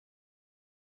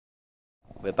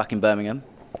We're back in Birmingham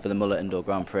for the Muller Indoor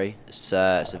Grand Prix. It's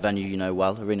a venue you know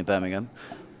well, Arena Birmingham.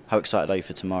 How excited are you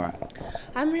for tomorrow?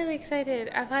 I'm really excited.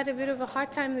 I've had a bit of a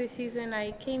hard time this season.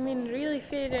 I came in really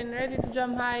fit and ready to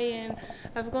jump high, and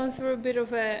I've gone through a bit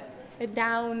of a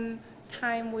down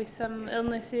time with some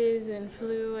illnesses and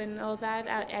flu and all that.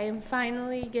 I am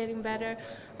finally getting better,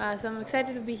 so I'm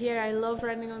excited to be here. I love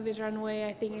running on this runway.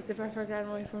 I think it's a perfect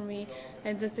runway for me,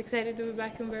 and just excited to be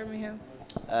back in Birmingham.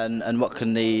 And what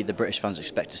can the British fans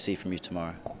expect to see from you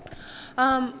tomorrow?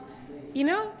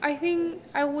 I think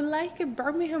I would like a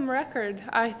Birmingham record.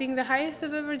 I think the highest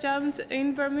I've ever jumped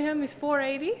in Birmingham is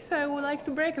 480, so I would like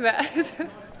to break that.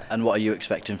 And what are you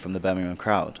expecting from the Birmingham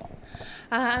crowd?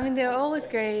 They're always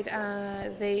great.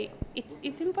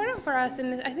 It's important for us,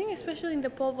 and I think especially in the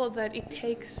pole vault that it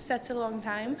takes such a long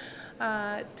time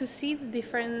to see the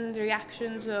different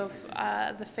reactions of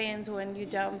the fans when you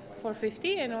jump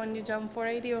 450 and when you jump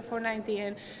 480 or 490,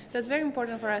 and that's very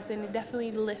important for us, and it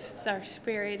definitely lifts our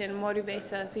spirit and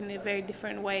motivates us in a very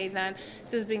different way than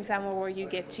just being somewhere where you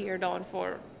get cheered on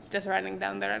for just running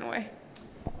down the runway.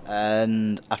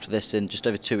 And after this, in just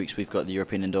over 2 weeks, we've got the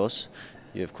European Indoors.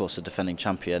 You're, of course, a defending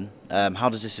champion. How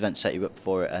does this event set you up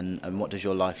for it, and what does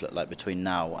your life look like between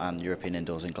now and European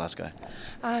Indoors in Glasgow?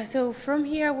 So from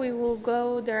here, we will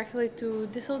go directly to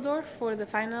Düsseldorf for the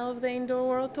final of the Indoor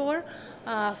World Tour.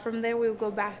 From there, we'll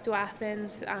go back to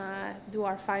Athens, do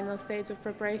our final stage of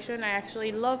preparation. I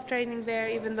actually love training there,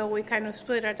 even though we kind of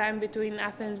split our time between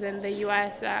Athens and the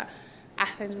US.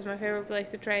 Athens is my favorite place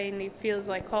to train. It feels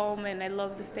like home, and I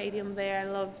love the stadium there.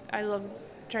 I love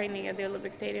training at the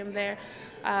Olympic Stadium there.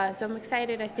 So I'm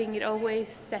excited. I think it always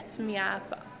sets me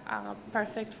up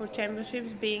perfect for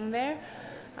championships being there.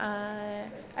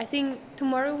 I think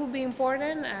tomorrow will be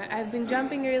important. I've been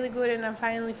jumping really good, and I'm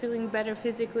finally feeling better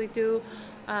physically too.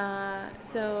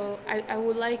 So I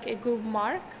would like a good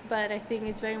mark, but I think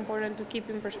it's very important to keep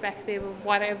in perspective of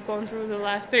what I've gone through the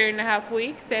last 3.5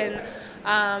 weeks, and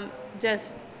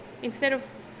just instead of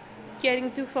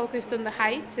getting too focused on the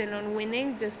heights and on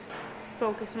winning, just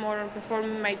focus more on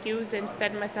performing my cues and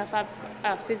set myself up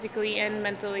physically and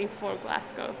mentally for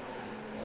Glasgow.